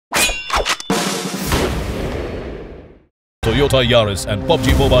Toyota Yaris and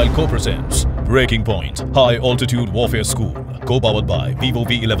PUBG Mobile co-presents Breaking Point High Altitude Warfare School, co-powered by Vivo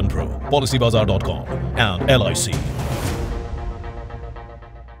V11 Pro, PolicyBazaar.com and LIC.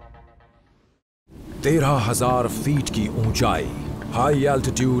 13,000 feet की ऊंचाई high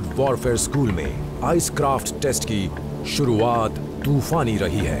altitude warfare school में आइसक्राफ्ट test की शुरुआत तूफानी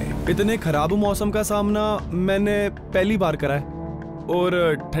रही है। इतने खराब मौसम का सामना मैंने पहली बार करा है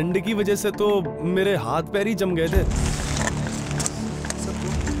और ठंड की वजह से तो मेरे हाथ पैर ही जम गए थे।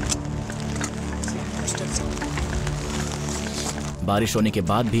 बारिश होने के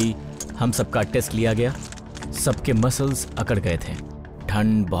बाद भी हम सबका टेस्ट लिया गया। सबके मसल्स अकड़ गए थे,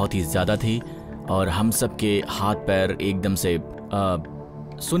 ठंड बहुत ही ज्यादा थी और हम सबके हाथ पैर एकदम से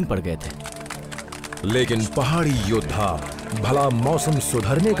सुन्न पड़ गए थे। लेकिन पहाड़ी योद्धा भला मौसम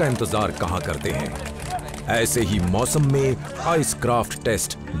सुधरने का इंतजार कहां करते हैं। ऐसे ही मौसम में आइसक्राफ्ट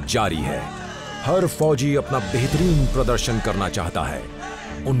टेस्ट जारी है। हर फौजी अपना बेहतरीन प्रदर्शन करना चाहता है।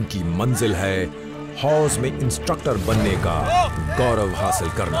 उनकी मंजिल है हॉज में इंस्ट्रक्टर बनने का गौरव हासिल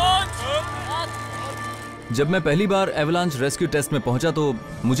करना। जब मैं पहली एवलांच एवलांच रेस्क्यू टेस्ट में पहुंचा तो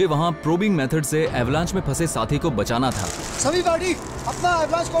मुझे वहां प्रोबिंग मेथड से एवलांच में फंसे साथी को बचाना था। सभी गाड़ी अपना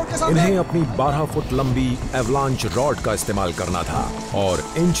एवलांच कोड के सामने। इन्हें अपनी 12 फुट लंबी एवलांच रॉड का इस्तेमाल करना था और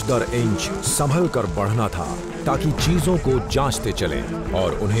इंच दर इंच संभल कर बढ़ना था ताकि चीजों को जांचते चले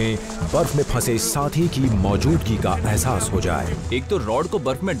और उन्हें बर्फ में फंसे साथी की मौजूदगी का एहसास हो जाए। एक तो रॉड को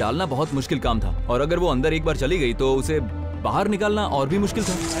बर्फ में डालना बहुत मुश्किल काम था और अगर वो अंदर एक बार चली गई तो उसे बाहर निकालना और भी मुश्किल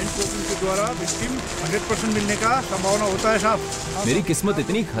था। के द्वारा विक्टिम 100% मिलने का संभावना होता है साहब। मेरी किस्मत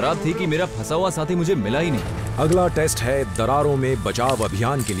इतनी खराब थी कि मेरा फंसा हुआ साथी मुझे मिला ही नहीं। अगला टेस्ट है दरारों में बचाव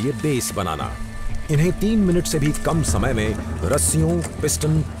अभियान के लिए बेस बनाना। इन्हें 3 मिनट से भी कम समय में रस्सियों,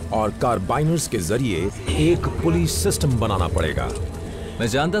 पिस्टन और कार्बाइनर्स के जरिए एक पुलिस सिस्टम बनाना पड़ेगा। मैं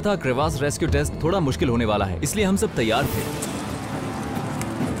जानता था क्रेवास रेस्क्यू टेस्ट थोड़ा मुश्किल होने वाला है, इसलिए हम सब तैयार थे।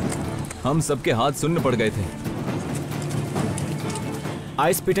 हम सबके हाथ सुन्न पड़ गए थे।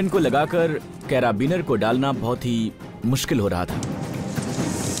 आइस पिटन को लगाकर कैराबिनर को डालना बहुत ही मुश्किल हो रहा था।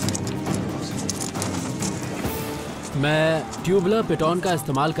 मैं ट्यूबलर पिटॉन का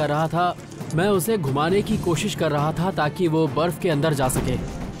इस्तेमाल कर रहा था। मैं उसे घुमाने की कोशिश कर रहा था ताकि वो बर्फ के अंदर जा सके।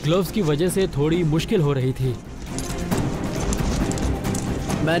 ग्लव्स की वजह से थोड़ी मुश्किल हो रही थी।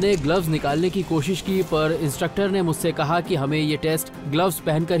 मैंने ग्लव्स निकालने की कोशिश की पर इंस्ट्रक्टर ने मुझसे कहा कि हमें ये टेस्ट ग्लव्स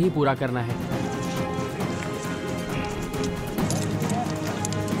पहनकर ही पूरा करना है।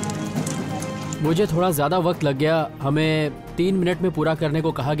 मुझे थोड़ा ज़्यादा वक्त लग गया। हमें 3 मिनट में पूरा करने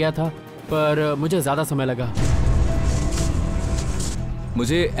को कहा गया था पर मुझे ज़्यादा समय लगा।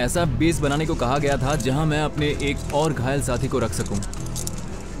 मुझे ऐसा बेस बनाने को कहा गया था जहां मैं अपने एक और घायल साथी को रख सकूं।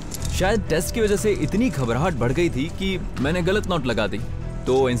 शायद टेस्ट की वजह से इतनी घबराहट बढ़ गई थी कि मैंने गलत नोट लगा दी।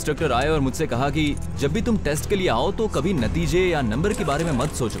 तो इंस्ट्रक्टर आए और मुझसे कहा कि जब भी तुम टेस्ट के लिए आओ तो कभी नतीजे या नंबर के बारे में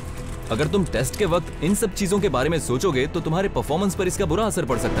मत सोचो। अगर तुम टेस्ट के वक्त इन सब चीजों के बारे में सोचोगे तो तुम्हारे परफॉर्मेंस पर इसका बुरा असर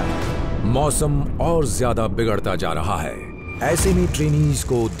पड़ सकता है। मौसम और ज्यादा बिगड़ता जा रहा है। ऐसे में ट्रेनीज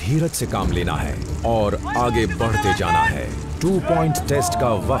को धीरज से काम लेना है और आगे बढ़ते जाना है। 2 पॉइंट टेस्ट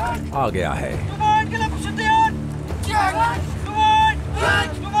का वक्त आ गया है।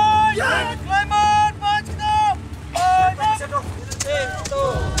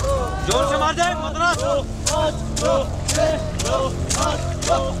 जोर से मार जाए।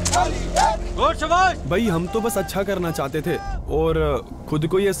 भाई हम तो बस अच्छा करना चाहते थे और खुद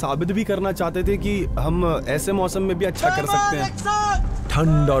को ये साबित भी करना चाहते थे कि हम ऐसे मौसम में भी अच्छा कर सकते हैं।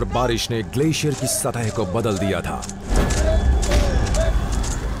 ठंड और बारिश ने ग्लेशियर की सतह को बदल दिया था।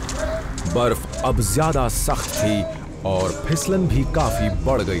 बर्फ अब ज्यादा सख्त थी और फिसलन भी काफी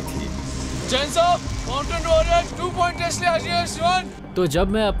बढ़ गई थी। तो जब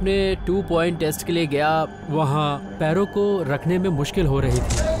मैं अपने 2 पॉइंट टेस्ट के लिए गया वहाँ पैरों को रखने में मुश्किल हो रही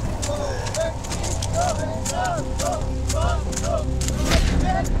थी।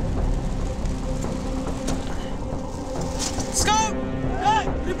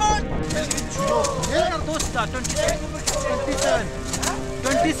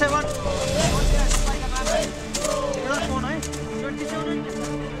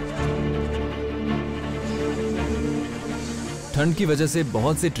 ठंड की वजह से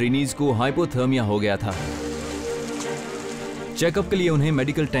बहुत से ट्रेनीज को हाइपोथर्मिया हो गया था। चेकअप के लिए उन्हें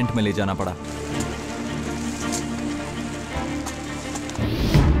मेडिकल टेंट में ले जाना पड़ा।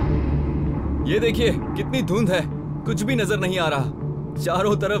 ये देखिए कितनी धुंध है, कुछ भी नजर नहीं आ रहा।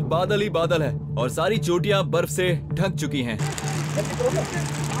 चारों तरफ बादल ही बादल है और सारी चोटियां बर्फ से ढक चुकी हैं।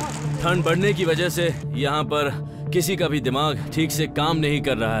 ठंड बढ़ने की वजह से यहाँ पर किसी का भी दिमाग ठीक से काम नहीं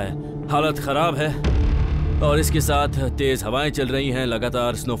कर रहा है। हालत खराब है। और इसके साथ तेज हवाएं चल रही हैं,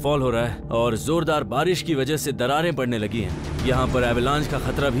 लगातार स्नोफॉल हो रहा है और जोरदार बारिश की वजह से दरारें पड़ने लगी हैं। यहाँ पर एवलांच का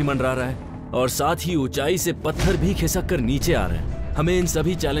खतरा भी मंडरा रहा है और साथ ही ऊंचाई से पत्थर भी खिसक कर नीचे आ रहे हैं। हमें इन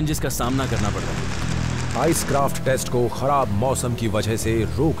सभी चैलेंजेस का सामना करना पड़ रहा है। आइसक्राफ्ट टेस्ट को खराब मौसम की वजह से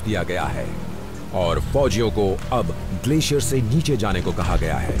रोक दिया गया है और फौजियों को अब ग्लेशियर से नीचे जाने को कहा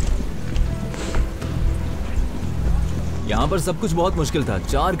गया है। यहाँ पर सब कुछ बहुत मुश्किल था।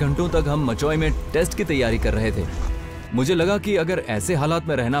 4 घंटों तक हम मचोई में टेस्ट की तैयारी कर रहे थे। मुझे लगा कि अगर ऐसे हालात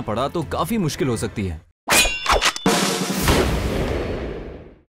में रहना पड़ा तो काफी मुश्किल हो सकती है।